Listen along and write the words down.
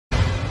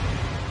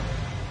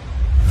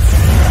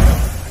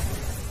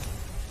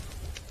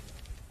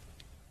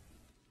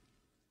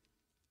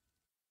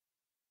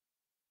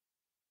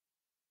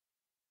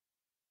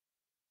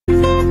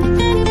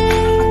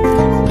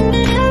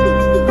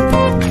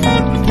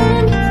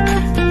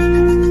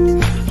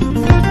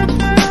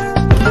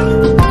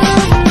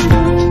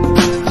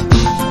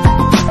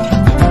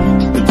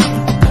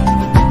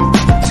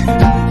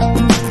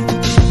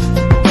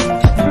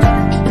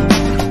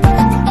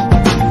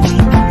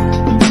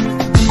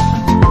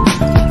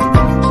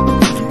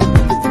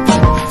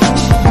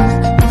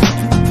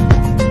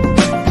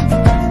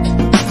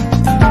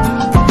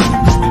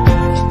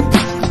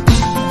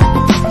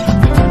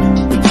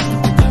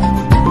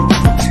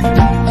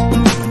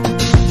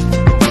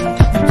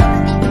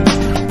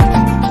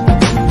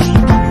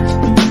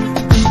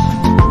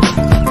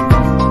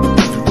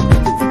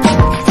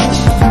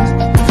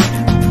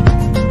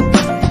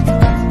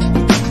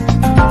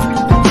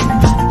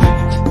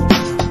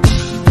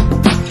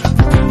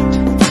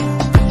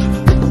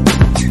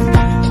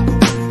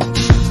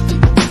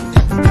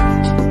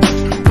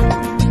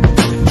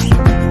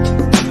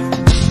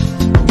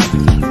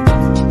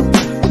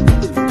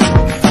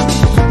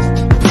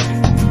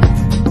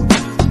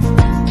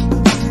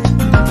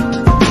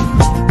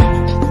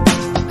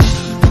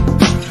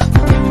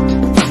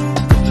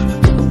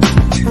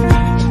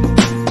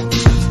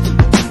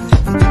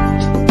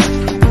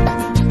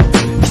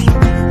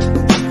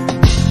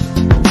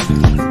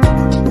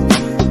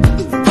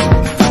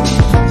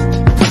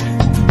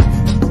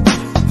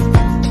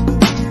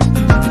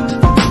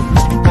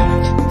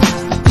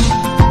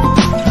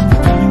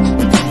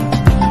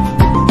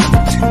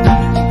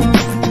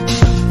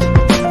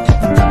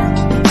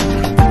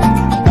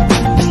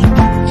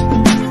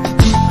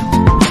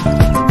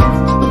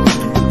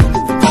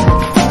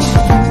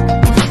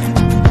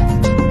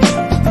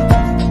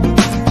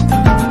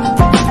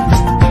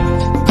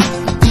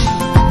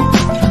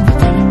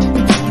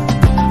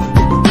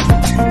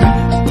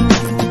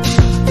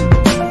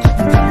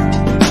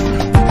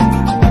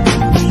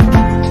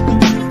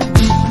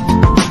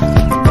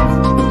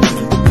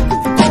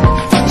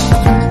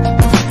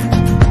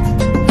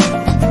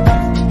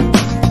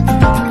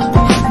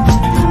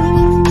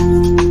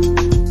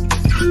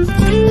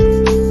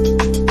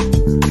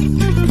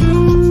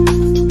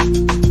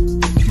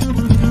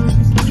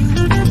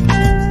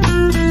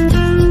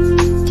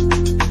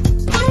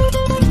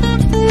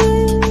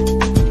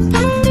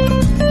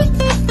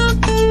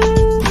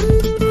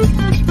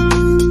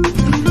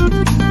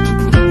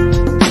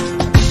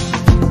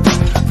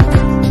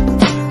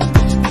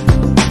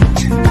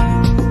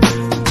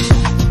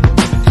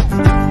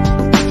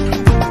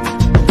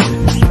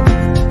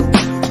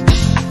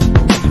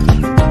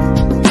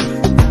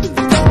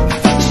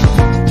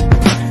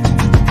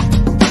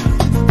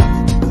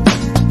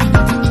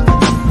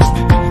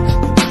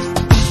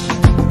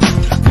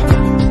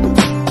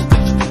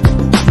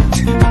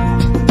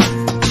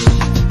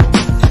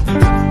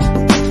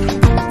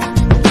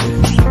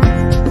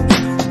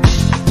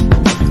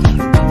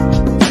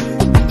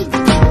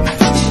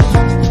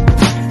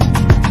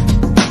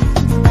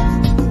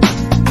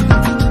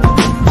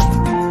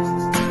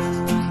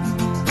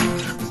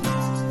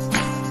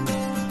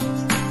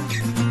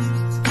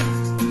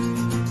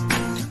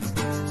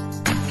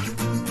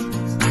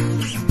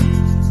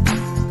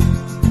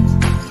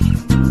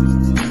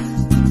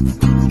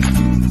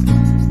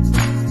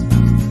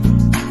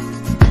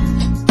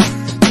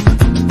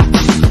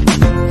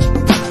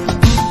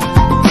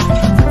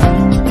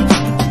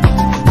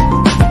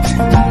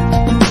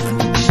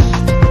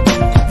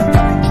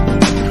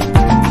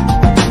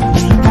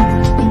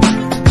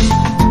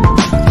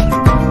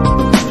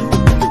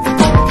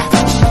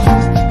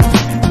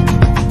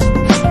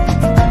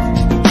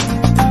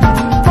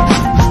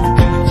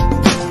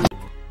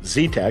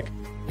Zetec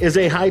is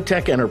a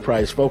high-tech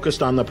enterprise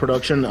focused on the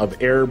production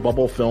of air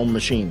bubble film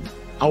machines.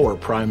 Our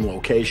prime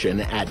location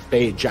at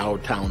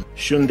Beijiao Town,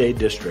 Shunde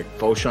District,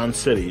 Foshan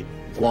City,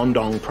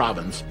 Guangdong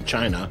Province,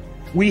 China,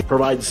 we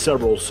provide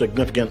several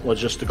significant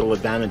logistical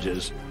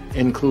advantages,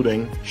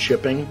 including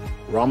shipping,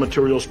 raw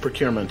materials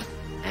procurement,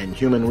 and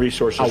human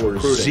resources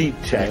recruiting. Our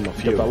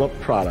Zetec developed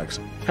products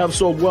have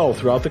sold well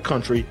throughout the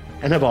country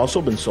and have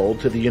also been sold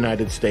to the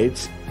United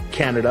States,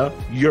 Canada,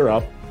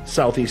 Europe,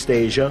 Southeast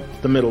Asia,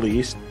 the Middle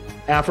East,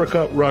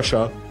 Africa,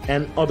 Russia,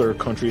 and other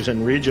countries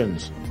and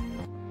regions.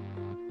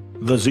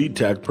 The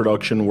Zetec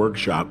production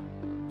workshop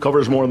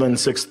covers more than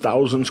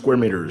 6,000 square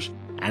meters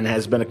and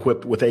has been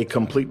equipped with a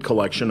complete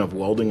collection of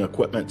welding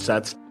equipment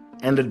sets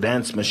and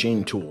advanced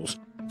machine tools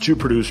to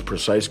produce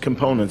precise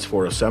components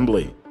for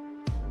assembly.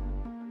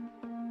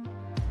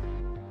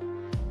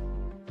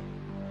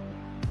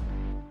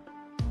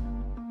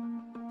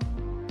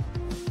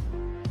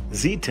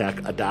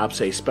 Zetec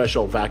adopts a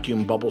special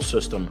vacuum bubble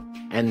system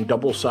and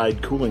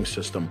double-side cooling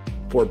system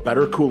for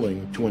better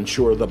cooling to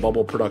ensure the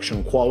bubble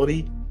production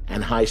quality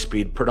and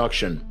high-speed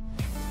production.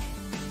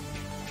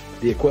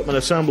 The equipment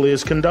assembly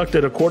is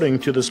conducted according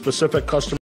to the specific customer